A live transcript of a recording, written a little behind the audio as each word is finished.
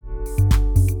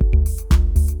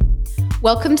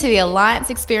Welcome to the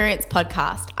Alliance Experience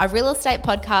podcast, a real estate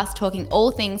podcast talking all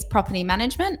things property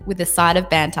management with a side of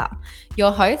banter.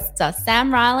 Your hosts are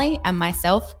Sam Riley and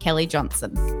myself, Kelly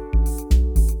Johnson.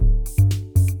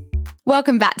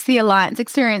 Welcome back to the Alliance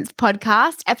Experience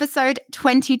podcast, episode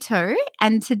 22.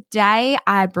 And today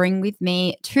I bring with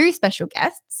me two special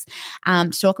guests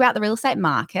to talk about the real estate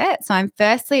market. So I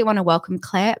want to welcome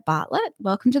Claire Bartlett.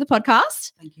 Welcome to the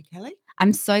podcast. Thank you, Kelly.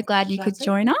 I'm so glad you could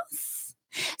join us.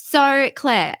 So,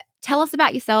 Claire, tell us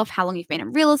about yourself, how long you've been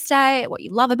in real estate, what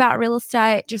you love about real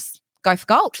estate. Just go for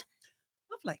gold.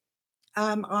 Lovely.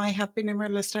 I have been in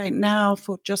real estate now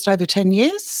for just over 10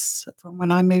 years from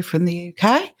when I moved from the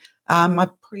UK. My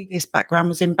previous background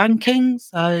was in banking,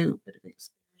 so a bit of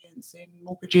experience in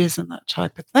mortgages and that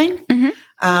type of thing.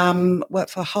 Mm-hmm.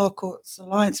 Worked for Harcourt's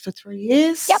Alliance for 3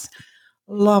 years. Yep.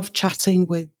 Love chatting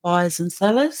with buyers and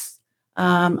sellers.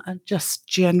 And just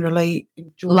generally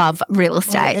enjoy Love real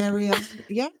estate.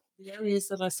 The areas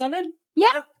that I sell in.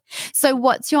 Yeah. So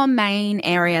what's your main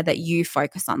area that you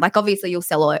focus on? Like, obviously you'll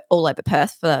sell all over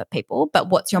Perth for people, but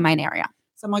what's your main area?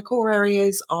 So my core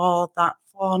areas are that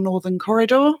far northern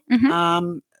corridor,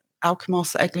 Mm-hmm.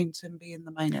 Alkimos, Eglinton being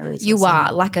the main areas. You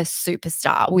are like a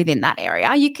superstar within that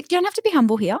area. You don't have to be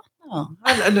humble here. Oh,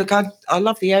 I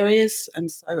love the areas,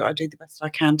 and so I do the best I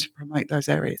can to promote those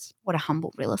areas. What a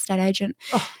humble real estate agent.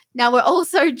 Oh. Now, we're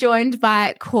also joined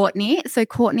by Courtney. So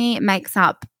Courtney makes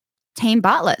up Team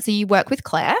Bartlett. So you work with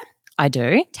Claire. I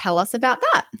do. Tell us about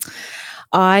that.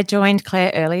 I joined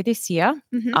Claire early this year.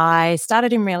 Mm-hmm. I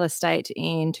started in real estate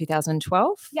in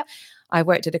 2012. Yep. I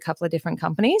worked at a couple of different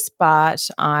companies, but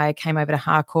I came over to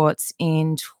Harcourt's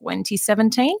in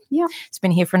 2017. Yeah. It's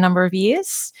been here for a number of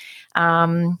years,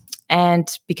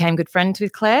 and became good friends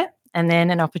with Claire. And then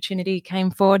an opportunity came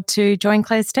forward to join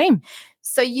Claire's team.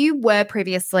 So you were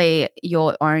previously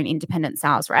your own independent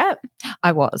sales rep.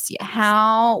 I was, yeah.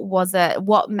 How was it?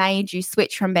 What made you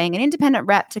switch from being an independent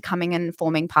rep to coming and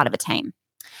forming part of a team?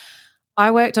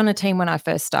 I worked on a team when I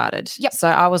first started. Yep. So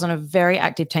I was on a very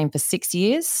active team for 6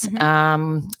 years,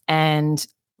 Mm-hmm. and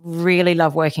really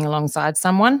love working alongside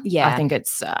someone. Yeah. I think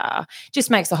it's just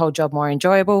makes the whole job more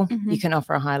enjoyable. Mm-hmm. You can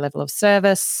offer a high level of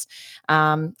service.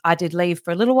 I did leave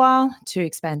for a little while to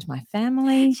expand my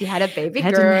family. She had a baby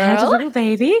Had girl. a little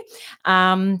baby.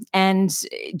 And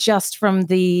just from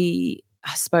the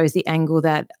angle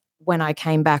that when I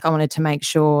came back, I wanted to make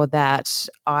sure that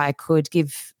I could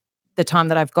give the time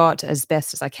that I've got as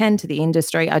best as I can to the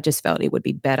industry. I just felt it would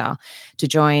be better to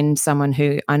join someone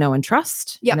who I know and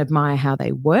trust and admire how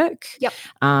they work. Yep.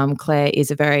 Claire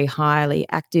is a very highly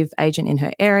active agent in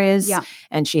her areas,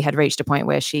 and she had reached a point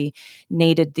where she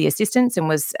needed the assistance and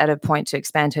was at a point to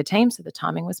expand her team, so the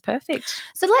timing was perfect.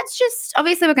 So let's just,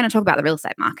 obviously we're going to talk about the real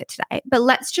estate market today, but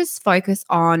let's just focus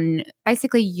on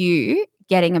basically you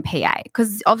getting a PA,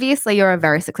 because obviously you're a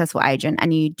very successful agent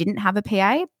and you didn't have a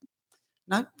PA.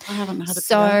 No, I haven't had a PA.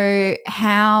 So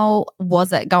how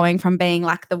was it going from being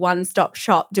like the one-stop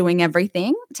shop doing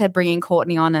everything to bringing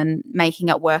Courtney on and making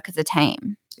it work as a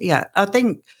team? Yeah, I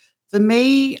think for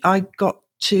me, I got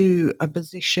to a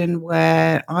position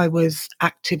where I was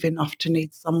active enough to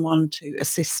need someone to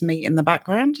assist me in the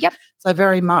background. Yep. So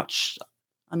very much,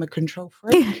 I'm a control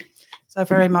freak. So I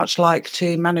very much like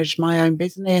to manage my own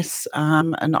business,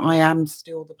 and I am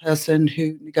still the person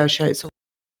who negotiates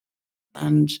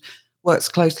and works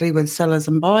closely with sellers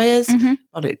and buyers,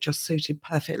 but it just suited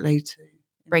perfectly to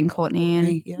bring Courtney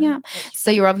in. Yeah.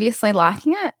 So you're obviously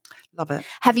liking it. Love it.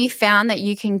 Have you found that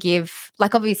you can give,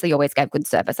 like obviously you always gave good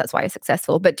service, that's why you're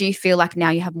successful, but do you feel like now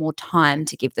you have more time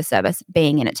to give the service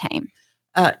being in a team?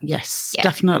 Yes,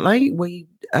 definitely.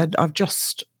 I've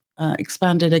just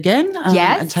expanded again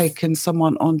and taken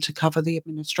someone on to cover the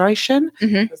administration,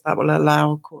 because that will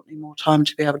allow Courtney more time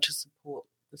to be able to support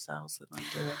the sales that I'm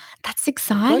doing. That's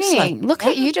exciting. Look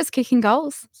at you just kicking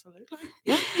goals. Absolutely.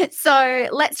 Yeah. So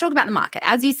let's talk about the market.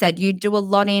 As you said, you do a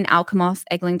lot in Alkimos,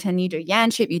 Eglinton, you do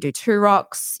Yanchep, you do Two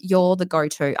Rocks. You're the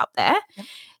go-to up there. Yep.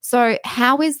 So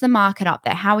how is the market up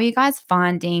there? How are you guys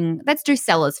finding, let's do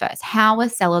sellers first. How are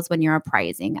sellers when you're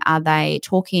appraising? Are they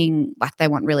talking like they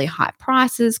want really high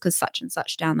prices because such and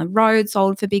such down the road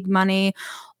sold for big money?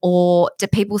 Or do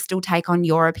people still take on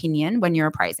your opinion when you're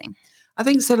appraising? I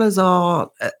think sellers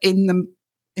are in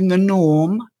the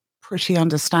norm pretty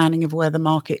understanding of where the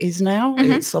market is now.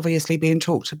 It's obviously being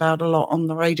talked about a lot on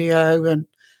the radio and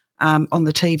on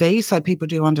the TV, so people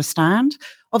do understand.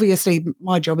 Obviously,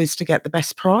 my job is to get the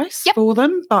best price for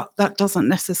them, but that doesn't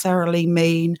necessarily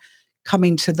mean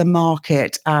coming to the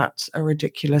market at a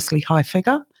ridiculously high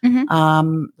figure.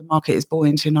 The market is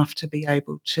buoyant enough to be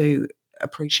able to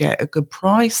appreciate a good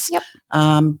price,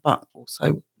 but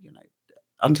also,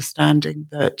 understanding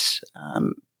that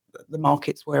the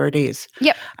market's where it is.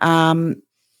 Yep.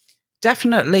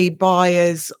 Definitely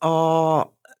buyers are,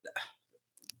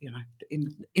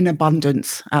 in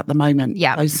abundance at the moment.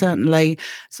 Yeah. So certainly,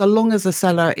 so long as the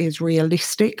seller is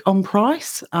realistic on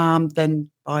price, then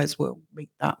buyers will meet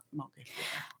that market.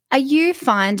 Are you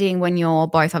finding when you're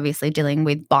both obviously dealing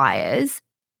with buyers,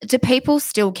 do people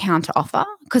still counter offer?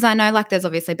 Because I know there's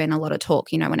obviously been a lot of talk,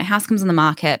 when a house comes on the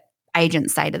market,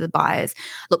 agents say to the buyers,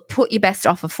 look, put your best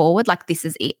offer forward, this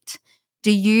is it.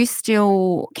 Do you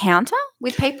still counter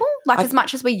with people as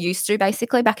much as we used to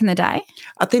basically back in the day?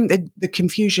 I think that the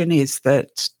confusion is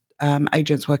that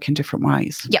agents work in different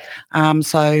ways. Yep.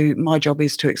 So my job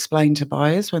is to explain to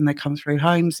buyers when they come through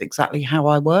homes exactly how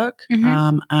I work.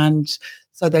 And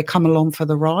so they come along for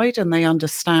the ride and they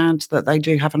understand that they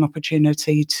do have an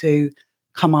opportunity to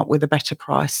come up with a better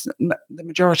price. The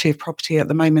majority of property at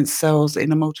the moment sells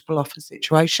in a multiple offer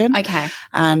situation. Okay.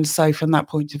 And so from that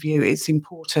point of view, it's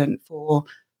important for,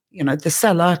 the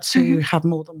seller to have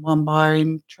more than one buyer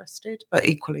interested, but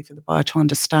equally for the buyer to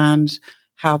understand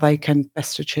how they can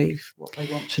best achieve what they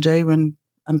want to do and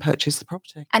purchase the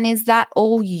property. And is that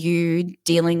all you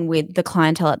dealing with the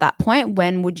clientele at that point?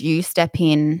 When would you step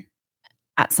in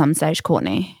at some stage,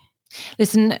 Courtney?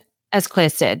 Listen, as Claire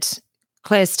said,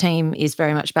 Claire's team is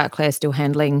very much about Claire still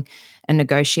handling and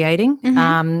negotiating.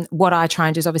 What I try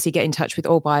and do is obviously get in touch with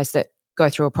all buyers that go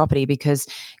through a property, because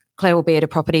Claire will be at a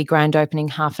property grand opening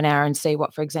half an hour and see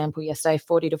what, for example, yesterday,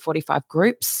 40 to 45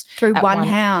 groups. Through one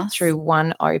house. Through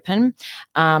one open.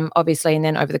 Obviously, and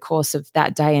then over the course of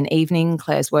that day and evening,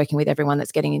 Claire's working with everyone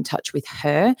that's getting in touch with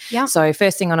her. Yeah. So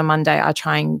first thing on a Monday, I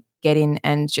try and get in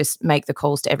and just make the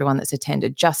calls to everyone that's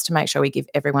attended, just to make sure we give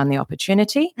everyone the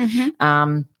opportunity.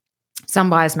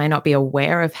 Some buyers may not be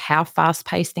aware of how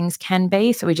fast-paced things can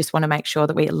be, so we just want to make sure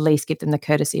that we at least give them the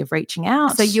courtesy of reaching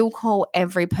out. So you'll call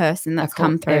every person that's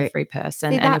come through? Every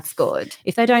person. See, that's good.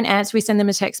 If they don't answer, we send them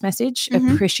a text message.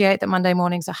 Appreciate that Monday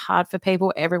mornings are hard for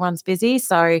people. Everyone's busy,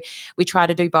 so we try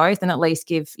to do both and at least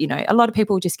give, a lot of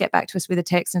people just get back to us with a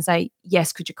text and say,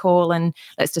 yes, could you call and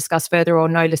let's discuss further, or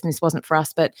no, listen, this wasn't for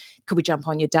us, but could we jump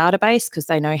on your database, because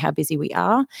they know how busy we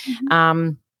are.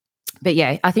 But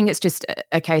yeah, I think it's just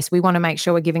a case we want to make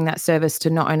sure we're giving that service to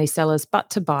not only sellers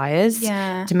but to buyers,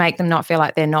 to make them not feel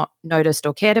like they're not noticed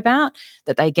or cared about,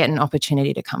 that they get an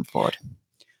opportunity to come forward.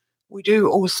 We do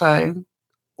also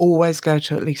always go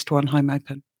to at least one home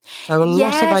open. So a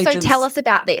lot of agents. So tell us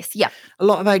about this. Yep. A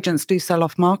lot of agents do sell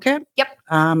off market. Yep.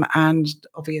 And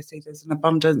obviously there's an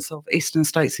abundance of Eastern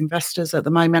States investors at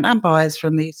the moment and buyers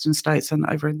from the Eastern States and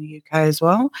over in the UK as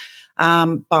well.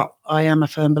 But I am a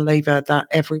firm believer that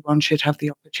everyone should have the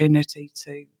opportunity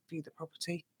to view the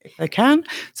property if they can.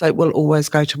 So it will always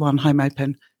go to one home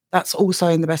open. That's also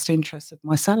in the best interest of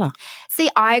my seller. See,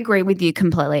 I agree with you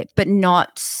completely, but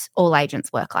not all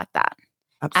agents work like that.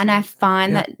 Absolutely. And I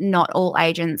find that not all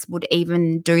agents would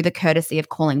even do the courtesy of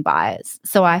calling buyers.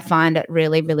 So I find it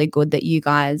really, really good that you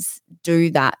guys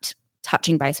do that,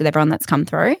 touching base with everyone that's come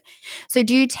through. So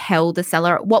do you tell the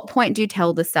seller, at what point do you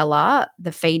tell the seller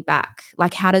the feedback?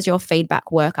 How does your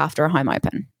feedback work after a home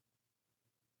open?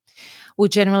 Well,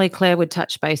 generally, Claire would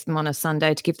touch base them on a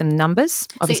Sunday to give them numbers.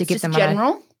 Obviously, so give them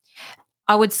general.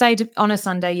 I would say on a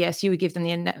Sunday, yes, you would give them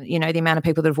the amount of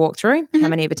people that have walked through, how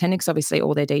many have attended, because obviously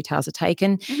all their details are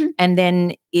taken. And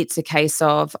then it's a case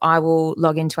of I will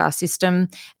log into our system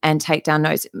and take down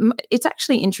notes. It's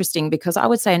actually interesting because I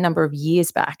would say a number of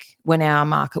years back when our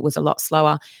market was a lot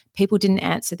slower, people didn't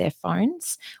answer their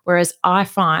phones. Whereas I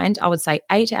would say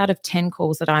 8 out of 10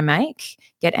 calls that I make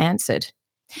get answered.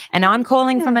 And I'm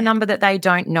calling from a number that they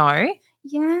don't know.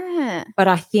 Yeah. But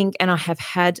I think, and I have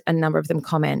had a number of them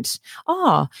comment,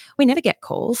 we never get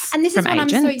calls. And this is what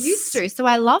agents. I'm so used to. So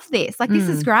I love this. This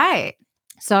is great.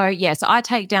 So, so I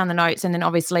take down the notes, and then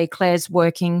obviously Claire's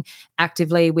working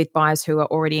actively with buyers who are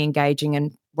already engaging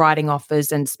and writing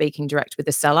offers and speaking direct with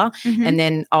the seller. And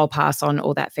then I'll pass on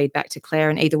all that feedback to Claire,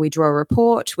 and either we draw a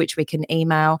report, which we can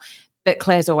email, but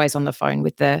Claire's always on the phone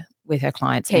with her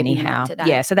clients anyhow.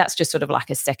 Yeah, so that's just sort of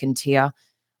like a second tier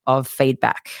of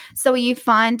feedback. So are you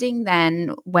finding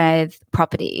then with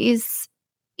properties,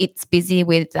 it's busy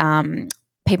with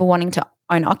people wanting to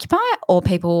own occupy or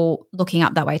people looking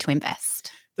up that way to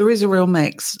invest? There is a real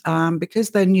mix.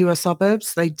 Because they're newer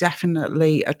suburbs, they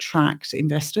definitely attract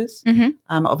investors.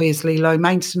 Obviously, low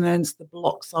maintenance, the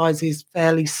block size is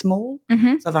fairly small.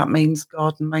 So that means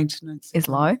garden maintenance is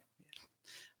low.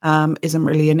 Isn't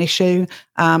really an issue.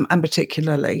 And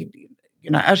particularly,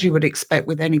 as you would expect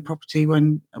with any property,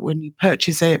 when you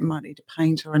purchase it, might need to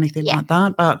paint or anything like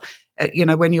that. But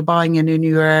when you're buying in a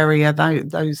new area,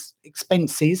 those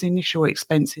initial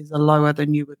expenses are lower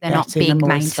than you would They're not get in a big more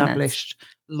maintenance. established,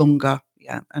 longer,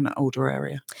 an older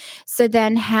area. So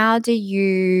then how do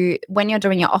you, when you're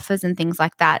doing your offers and things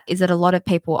like that, is it a lot of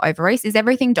people over East? Is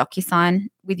everything DocuSign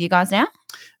with you guys now?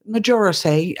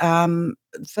 Majority.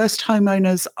 First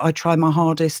homeowners, I try my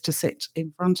hardest to sit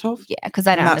in front of. Yeah, because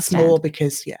they don't that's understand. more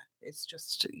because, it's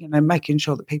just, making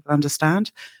sure that people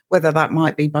understand, whether that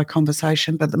might be by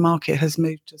conversation, but the market has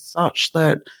moved to such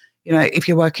that, if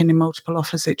you're working in multiple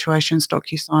offer situations,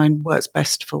 DocuSign works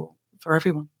best for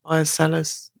everyone, buyers,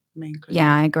 sellers, me included.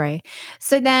 Yeah, I agree.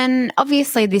 So then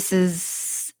obviously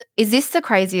is this the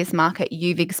craziest market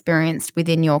you've experienced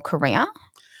within your career?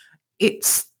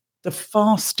 It's the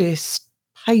fastest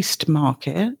paced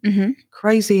market. Mm-hmm.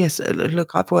 Craziest.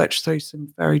 Look, I've worked through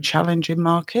some very challenging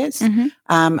markets, Mm-hmm.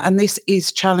 and this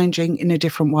is challenging in a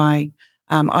different way.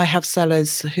 I have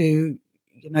sellers who,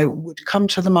 would come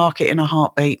to the market in a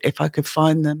heartbeat if I could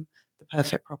find them the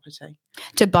perfect property.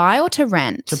 To buy or to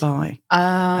rent? To buy.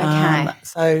 Oh, okay.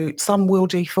 So some will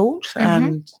default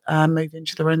and move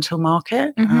into the rental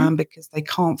market because they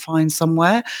can't find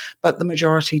somewhere, but the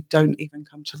majority don't even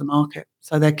come to the market.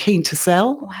 So they're keen to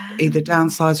sell, either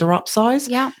downsize or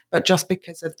upsize, but just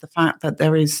because of the fact that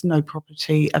there is no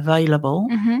property available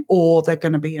or they're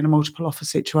going to be in a multiple offer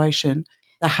situation,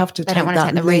 they have to take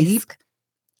that leap risk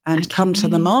and come to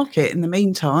the market. In the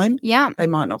meantime, Yeah. they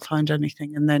might not find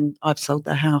anything, and then I've sold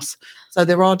their house. So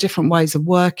there are different ways of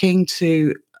working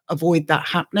to avoid that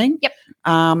happening. Yep.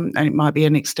 And it might be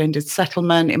an extended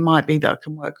settlement. It might be that I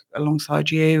can work alongside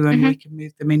you and we can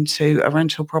move them into a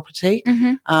rental property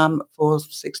for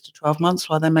 6 to 12 months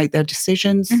while they make their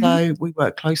decisions. So we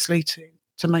work closely to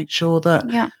make sure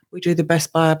that we do the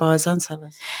best by our buyers and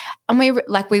sellers. And we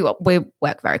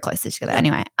work very closely together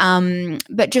anyway.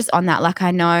 But just on that, like,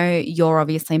 I know you're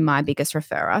obviously my biggest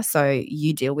referrer, so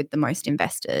you deal with the most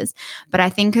investors. But I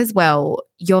think as well,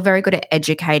 you're very good at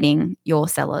educating your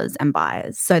sellers and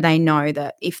buyers, so they know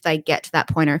that if they get to that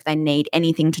point or if they need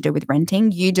anything to do with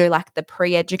renting, you do like the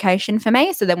pre-education for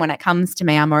me. So then when it comes to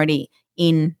me, I'm already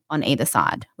in on either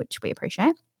side, which we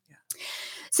appreciate.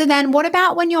 So then what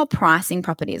about when you're pricing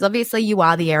properties? Obviously, you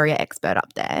are the area expert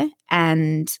up there.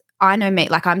 And I know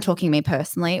I'm talking me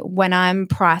personally, when I'm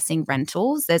pricing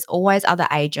rentals, there's always other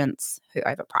agents who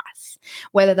overprice,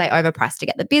 whether they overprice to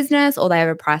get the business or they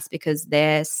overprice because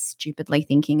they're stupidly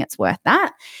thinking it's worth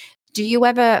that. Do you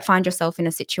ever find yourself in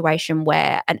a situation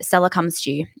where a seller comes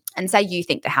to you and say you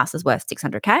think the house is worth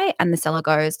 600K and the seller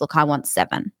goes, look, I want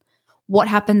 7. What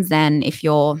happens then if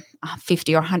you're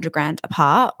 50 or 100 grand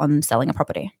apart on selling a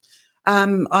property?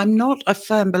 I'm not a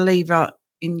firm believer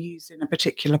in using a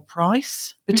particular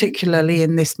price, particularly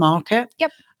in this market.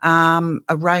 Yep.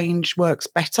 A range works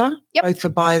better, both for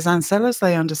buyers and sellers.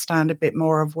 They understand a bit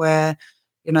more of where,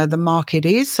 the market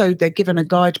is. So they're given a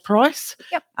guide price.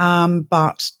 Yep.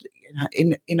 But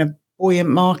in a buoyant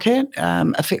market,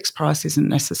 a fixed price isn't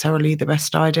necessarily the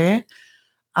best idea.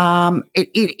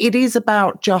 It is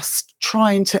about just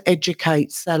trying to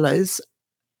educate sellers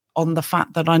on the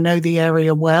fact that I know the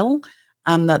area well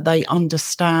and that they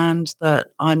understand that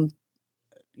I'm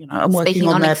working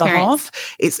on their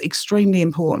behalf. It's extremely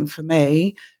important for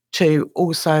me to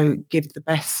also give the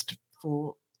best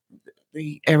for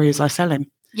the areas I sell in.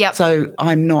 Yep. So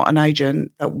I'm not an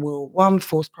agent that will,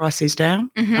 force prices down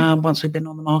once we've been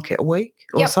on the market a week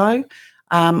or so.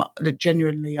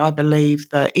 Genuinely, I believe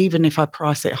that even if I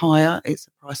price it higher, it's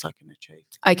a price I can achieve.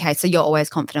 Okay, so you're always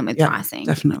confident with pricing.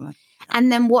 Definitely.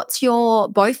 And then what's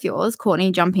both yours,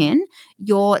 Courtney, jump in,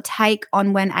 your take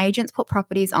on when agents put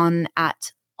properties on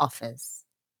at offers?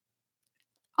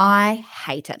 I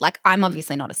hate it. Like, I'm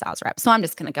obviously not a sales rep, so I'm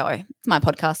just going to go. It's my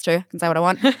podcast too. I can say what I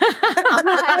want.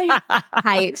 I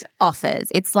hate offers.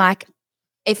 It's like,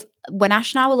 when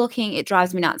Ash and I were looking, it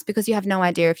drives me nuts because you have no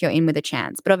idea if you're in with a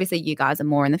chance. But obviously you guys are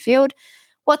more in the field.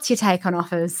 What's your take on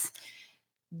offers?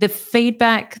 The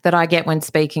feedback that I get when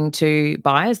speaking to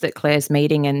buyers that Claire's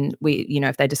meeting and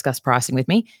if they discuss pricing with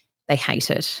me, they hate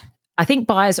it. I think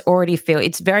buyers already feel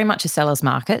it's very much a seller's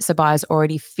market. So buyers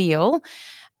already feel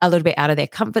a little bit out of their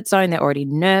comfort zone. They're already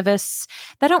nervous.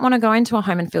 They don't want to go into a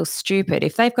home and feel stupid.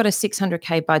 If they've got a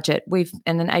 600K budget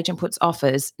and an agent puts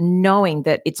offers knowing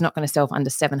that it's not going to sell for under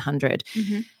 700.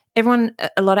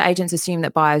 A lot of agents assume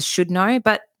that buyers should know,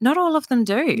 but not all of them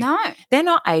do. No. They're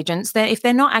not agents. If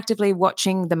they're not actively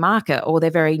watching the market or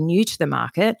they're very new to the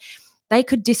market, they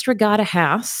could disregard a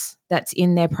house that's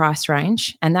in their price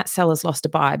range and that seller's lost a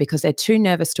buyer because they're too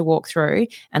nervous to walk through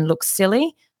and look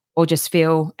silly or just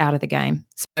feel out of the game.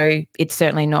 So it's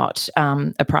certainly not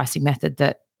a pricing method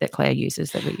that that Claire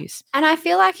uses that we use. And I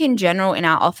feel like in general in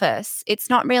our office, it's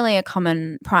not really a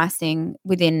common pricing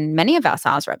within many of our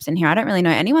sales reps in here. I don't really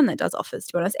know anyone that does offers,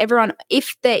 to be honest. Everyone,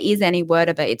 if there is any word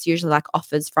of it, it's usually like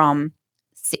offers from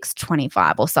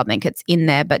 $6.25 or something. It's in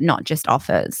there, but not just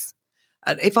offers.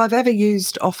 If I've ever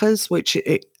used offers, which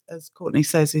as Courtney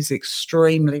says, is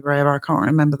extremely rare, I can't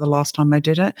remember the last time they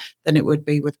did it, then it would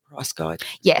be with price guide.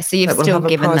 Yeah, so you've we'll still have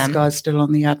given a price them. guide still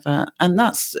on the advert. And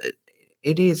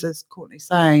it is, as Courtney's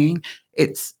saying,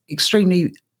 it's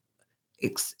extremely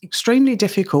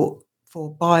difficult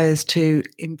for buyers to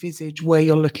envisage where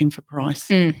you're looking for price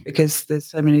because there's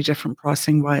so many different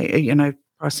pricing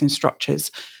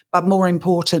structures. But more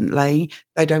importantly,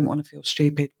 they don't want to feel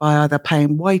stupid by either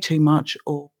paying way too much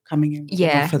or coming in with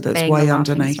an offer that's way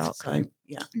underneath. So,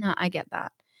 yeah. No, I get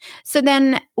that. So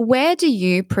then where do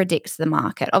you predict the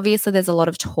market? Obviously, there's a lot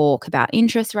of talk about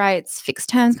interest rates, fixed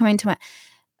terms coming to it.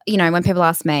 You know, when people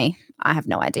ask me, I have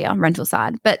no idea, rental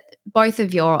side. But both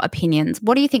of your opinions,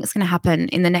 what do you think is going to happen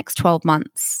in the next 12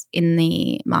 months in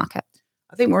the market?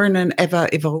 I think we're in an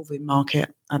ever-evolving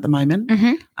market at the moment.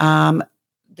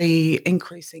 The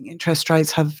increasing interest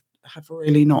rates have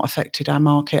really not affected our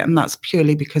market, and that's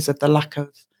purely because of the lack of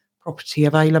property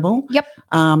available. Yep.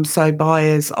 So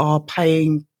buyers are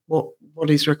paying what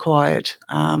is required,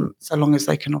 so long as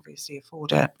they can obviously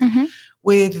afford it.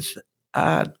 With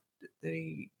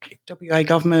the WA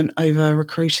government over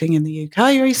recruiting in the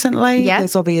UK recently,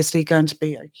 there's obviously going to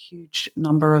be a huge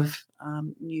number of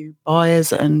new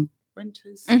buyers and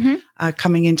renters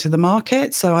coming into the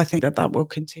market. So I think that will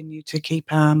continue to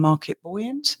keep our market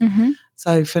buoyant.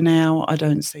 So for now, I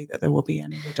don't see that there will be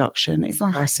any reduction in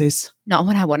prices. Not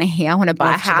what I want to hear. I want to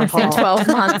buy a house in 12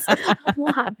 months.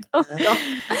 What?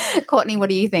 Courtney, what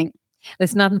do you think?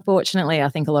 Listen, unfortunately, I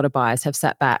think a lot of buyers have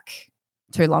sat back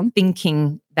too long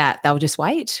thinking that they'll just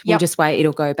wait. We'll just wait.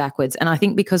 It'll go backwards. And I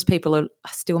think because people are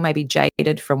still maybe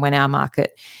jaded from when our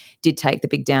market did take the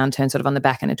big downturn sort of on the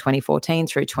back end of 2014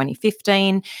 through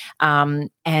 2015.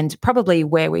 And probably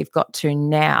where we've got to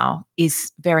now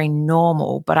is very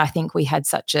normal. But I think we had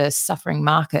such a suffering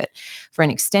market for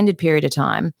an extended period of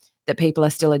time that people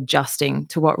are still adjusting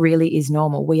to what really is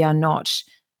normal. We are not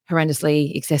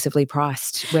horrendously excessively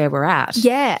priced where we're at.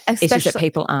 Yeah. It's just that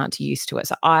people aren't used to it.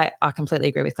 So I completely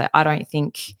agree with Claire. I don't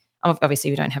think, obviously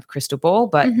we don't have a crystal ball,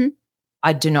 but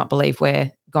I do not believe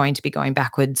we're going to be going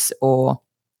backwards or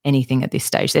anything at this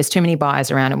stage. There's too many buyers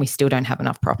around and we still don't have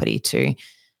enough property to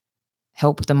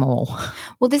help them all.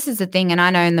 Well, this is the thing, and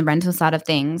I know in the rental side of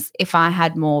things, if I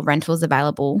had more rentals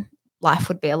available, life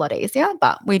would be a lot easier,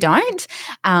 but we don't.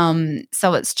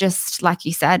 So it's just, like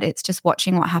you said, it's just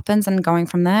watching what happens and going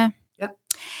from there. Yep,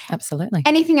 absolutely.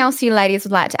 Anything else you ladies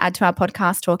would like to add to our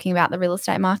podcast talking about the real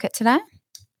estate market today?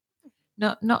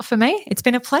 Not for me. It's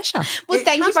been a pleasure. Well,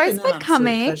 thank you both for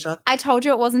coming. I told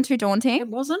you it wasn't too daunting. It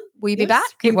wasn't. Will you be back?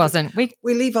 It wasn't. We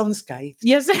leave unscathed.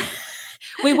 Yes.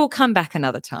 We will come back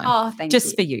another time. Oh, thank you.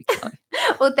 Just for you.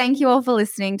 Well, thank you all for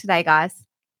listening today, guys.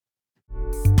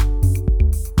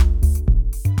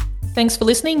 Thanks for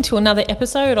listening to another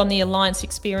episode on the Alliance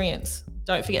Experience.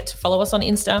 Don't forget to follow us on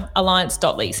Insta,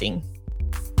 alliance.leasing.